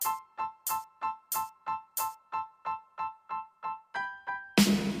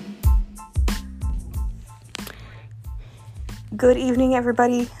Good evening,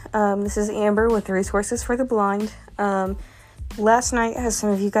 everybody. This is Amber with Resources for the Blind. Last night, as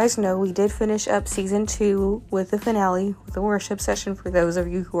some of you guys know, we did finish up season 2 with the finale, with a worship session for those of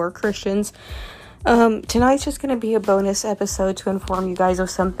you who are Christians. Tonight's just going to be a bonus episode to inform you guys of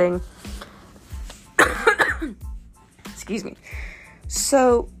something. Excuse me.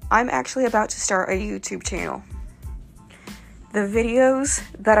 So, I'm actually about to start a YouTube channel. The videos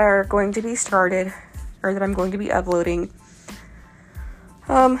that are going to be started, or that I'm going to be uploading,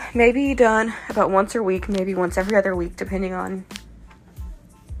 may be done about once a week, maybe once every other week, depending on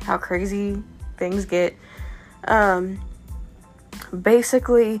how crazy things get.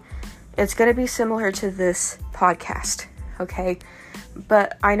 Basically, it's going to be similar to this podcast, okay?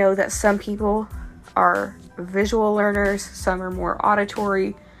 But I know that some people are visual learners, some are more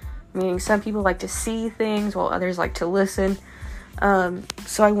auditory, meaning some people like to see things while others like to listen.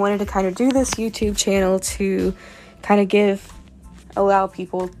 So I wanted to kind of do this YouTube channel to kind of allow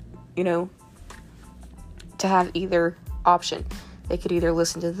people, to have either option. They could either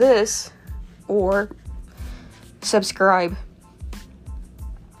listen to this or subscribe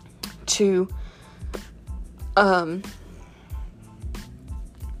to the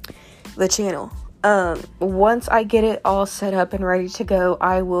channel. Once I get it all set up and ready to go,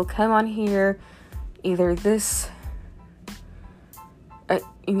 I will come on here either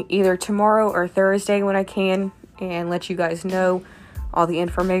tomorrow or Thursday when I can, and let you guys know all the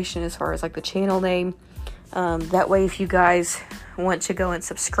information as far as like the channel name. That way, if you guys want to go and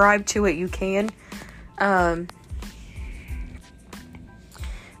subscribe to it, you can.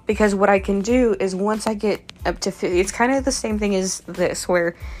 Because what I can do is once I get up to 50, it's kind of the same thing as this,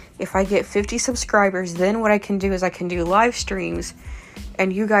 where if I get 50 subscribers, then what I can do is I can do live streams,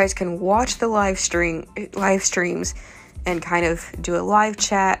 and you guys can watch the live streams and kind of do a live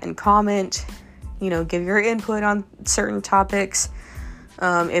chat and comment, give your input on certain topics.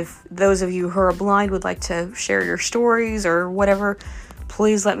 If those of you who are blind would like to share your stories or whatever,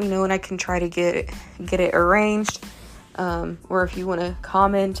 please let me know and I can try to get it arranged. Or if you want to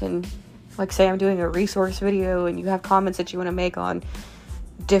comment and, like, say I'm doing a resource video and you have comments that you want to make on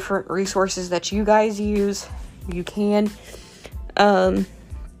different resources that you guys use, you can.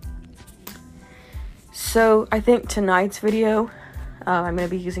 So I think tonight's video, I'm going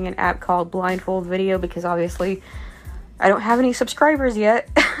to be using an app called Blindfold Video because obviously I don't have any subscribers yet.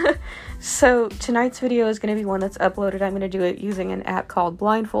 So tonight's video is going to be one that's uploaded. I'm going to do it using an app called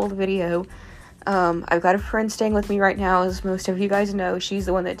Blindfold Video. I've got a friend staying with me right now, as most of you guys know. She's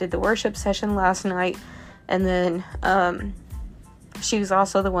the one that did the worship session last night. And then she was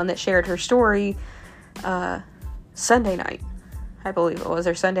also the one that shared her story Sunday night, I believe it was,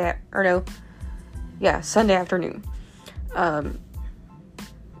 or Sunday afternoon.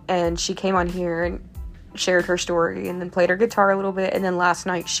 And she came on here and shared her story and then played her guitar a little bit. And then last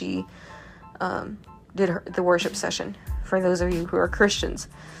night she did the worship session for those of you who are Christians.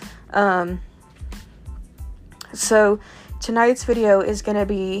 So tonight's video is going to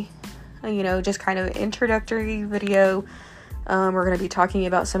be, just kind of an introductory video. We're going to be talking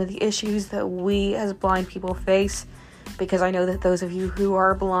about some of the issues that we as blind people face, because I know that those of you who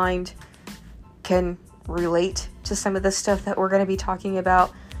are blind can relate to some of the stuff that we're going to be talking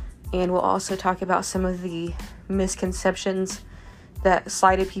about. And we'll also talk about some of the misconceptions that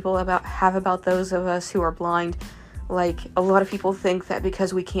sighted people have about those of us who are blind. Like, a lot of people think that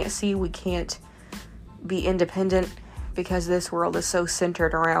because we can't see, we can't be independent, because this world is so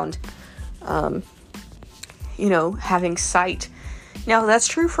centered around, having sight. Now, that's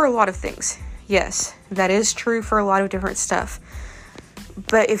true for a lot of things. Yes, that is true for a lot of different stuff.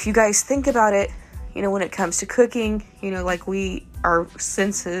 But if you guys think about it, when it comes to cooking, our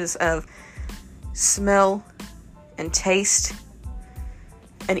senses of smell and taste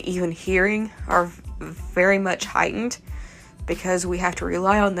and even hearing are very much heightened, because we have to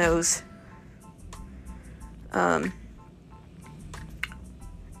rely on those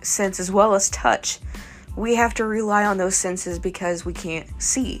sense, as well as touch. We have to rely on those senses because we can't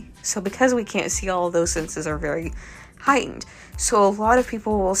see. So because we can't see, all of those senses are very heightened. So a lot of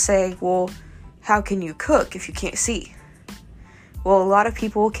people will say, well, how can you cook if you can't see? Well, a lot of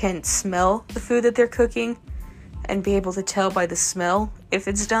people can smell the food that they're cooking and be able to tell by the smell if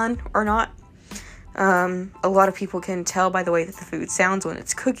it's done or not. A lot of people can tell by the way that the food sounds when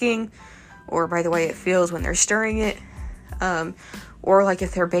it's cooking, or by the way it feels when they're stirring it, or like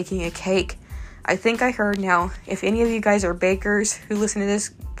if they're baking a cake. I think I heard now, if any of you guys are bakers who listen to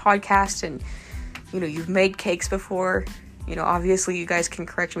this podcast and, you've made cakes before, obviously you guys can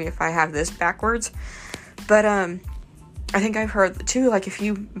correct me if I have this backwards. But, I think I've heard too, like if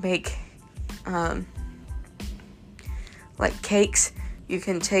you make, like cakes, you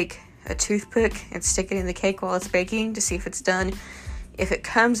can take a toothpick and stick it in the cake while it's baking to see if it's done. If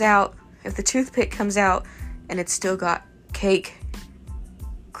the toothpick comes out and it's still got cake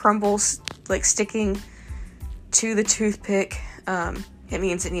crumbles like sticking to the toothpick, it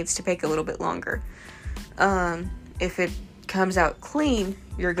means it needs to bake a little bit longer. If it comes out clean,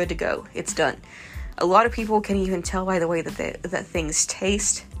 you're good to go. It's done. A lot of people can even tell by the way that things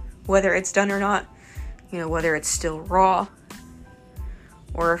taste, whether it's done or not. Whether it's still raw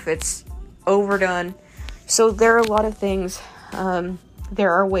or if it's overdone. So there are a lot of things.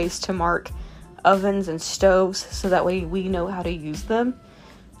 There are ways to mark ovens and stoves so that way we know how to use them.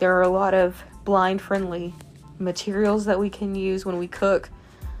 There are a lot of blind-friendly materials that we can use when we cook.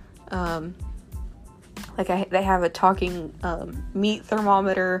 They have a talking meat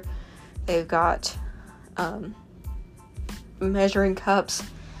thermometer. They've got measuring cups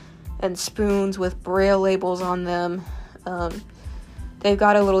and spoons with braille labels on them. They've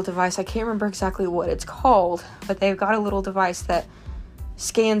got a little device, I can't remember exactly what it's called, but they've got a little device that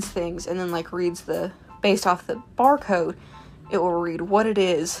scans things and then reads based off the barcode, it will read what it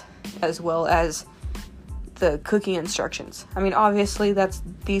is as well as the cooking instructions. I mean, obviously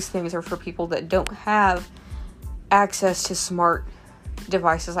these things are for people that don't have access to smart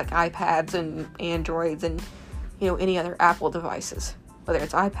devices like iPads and Androids and any other Apple devices, whether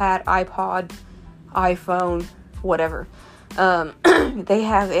it's iPad, iPod, iPhone, whatever. They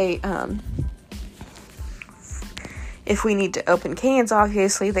have if we need to open cans,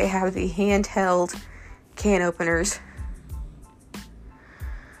 obviously they have the handheld can openers.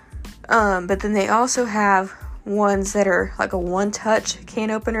 But then they also have ones that are like a one-touch can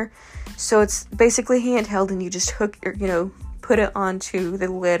opener. So it's basically handheld and you just put it onto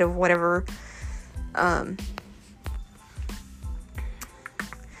the lid of whatever, can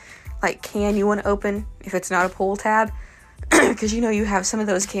you want to open if it's not a pull tab. Because you have some of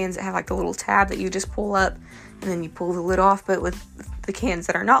those cans that have the little tab that you just pull up and then you pull the lid off. But with the cans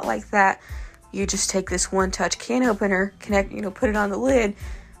that are not like that, you just take this one-touch can opener, put it on the lid,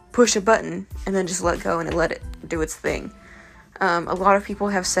 push a button, and then just let go and let it do its thing. A lot of people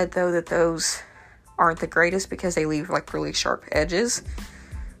have said, though, that those aren't the greatest because they leave, really sharp edges.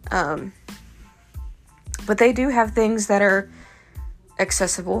 But they do have things that are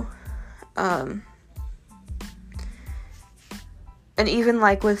accessible. And even,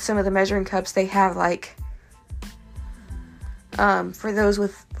 with some of the measuring cups, they have, for those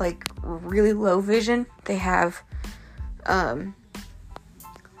with, really low vision, they have,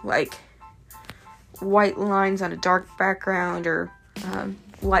 white lines on a dark background or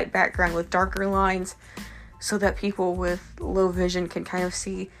light background with darker lines so that people with low vision can kind of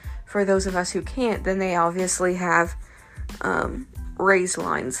see. For those of us who can't, then they obviously have raised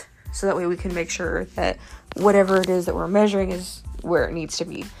lines so that way we can make sure that whatever it is that we're measuring is where it needs to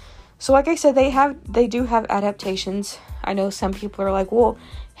be. So like I said, they do have adaptations. I know some people are like, well,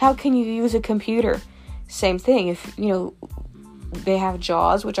 how can you use a computer? Same thing. If, they have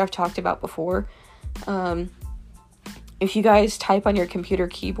JAWS, which I've talked about before. If you guys type on your computer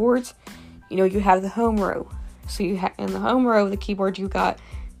keyboards, you have the home row. So in the home row of the keyboard, you got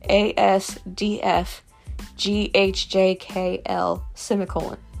ASDFGHJKL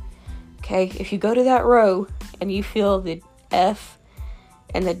semicolon. Okay, if you go to that row and you feel the F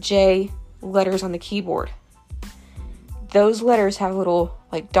and the J letters on the keyboard, those letters have little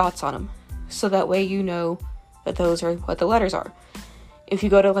dots on them. So that way that those are what the letters are. If you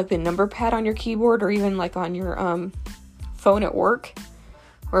go to the number pad on your keyboard or even on your phone at work,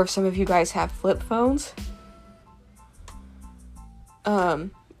 or if some of you guys have flip phones,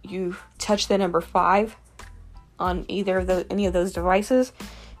 you touch the number 5 on any of those devices,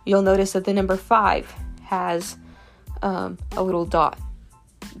 you'll notice that the number 5 has a little dot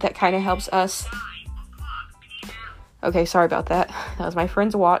that kind of helps us. Okay, sorry about that. That was my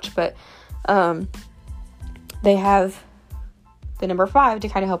friend's watch, but they have the number 5 to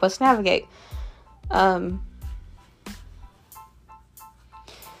kind of help us navigate.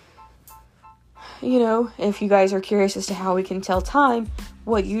 If you guys are curious as to how we can tell time,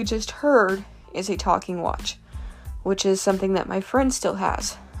 what you just heard is a talking watch, which is something that my friend still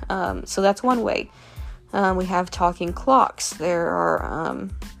has. So that's one way. We have talking clocks. There are,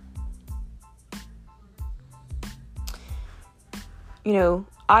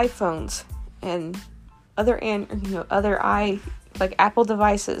 iPhones and other Apple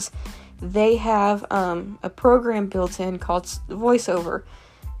devices. They have a program built in called VoiceOver,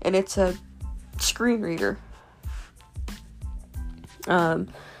 and it's a screen reader that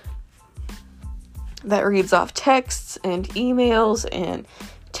reads off texts and emails and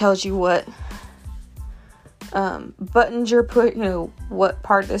tells you what buttons you're what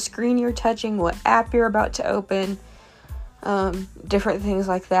part of the screen you're touching, what app you're about to open, different things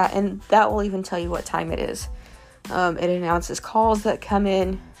like that. And that will even tell you what time it is. It announces calls that come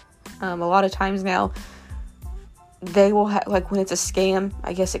in. A lot of times now, they will have, like when it's a scam,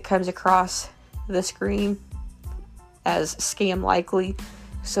 I guess it comes across the screen as scam likely,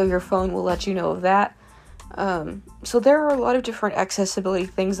 so your phone will let you know of that. So there are a lot of different accessibility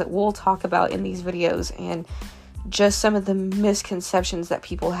things that we'll talk about in these videos, and just some of the misconceptions that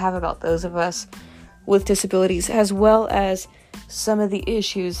people have about those of us with disabilities, as well as some of the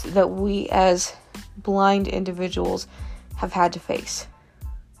issues that we as blind individuals have had to face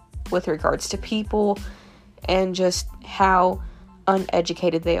with regards to people and just how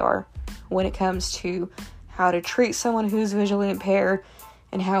uneducated they are when it comes to how to treat someone who's visually impaired,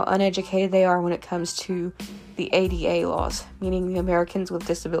 and how uneducated they are when it comes to the ADA laws, meaning the Americans with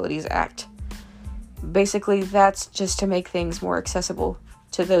Disabilities Act. Basically, that's just to make things more accessible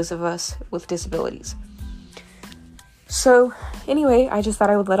to those of us with disabilities. So, anyway, I just thought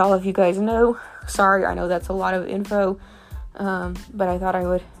I would let all of you guys know. Sorry, I know that's a lot of info, but I thought I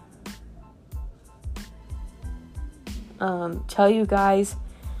would tell you guys.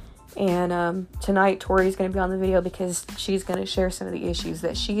 And tonight Tori's going to be on the video because she's going to share some of the issues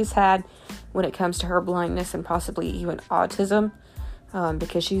that she's had when it comes to her blindness and possibly even autism,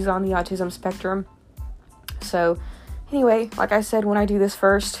 because she's on the autism spectrum. So anyway, like I said, when I do this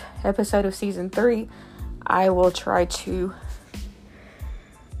first episode of season 3, I will try to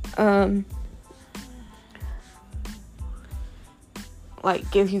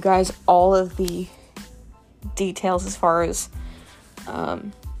give you guys all of the details as far as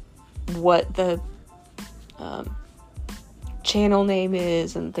what the channel name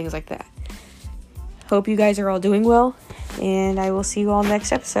is and things like that. Hope you guys are all doing well, and I will see you all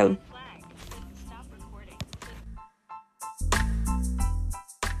next episode.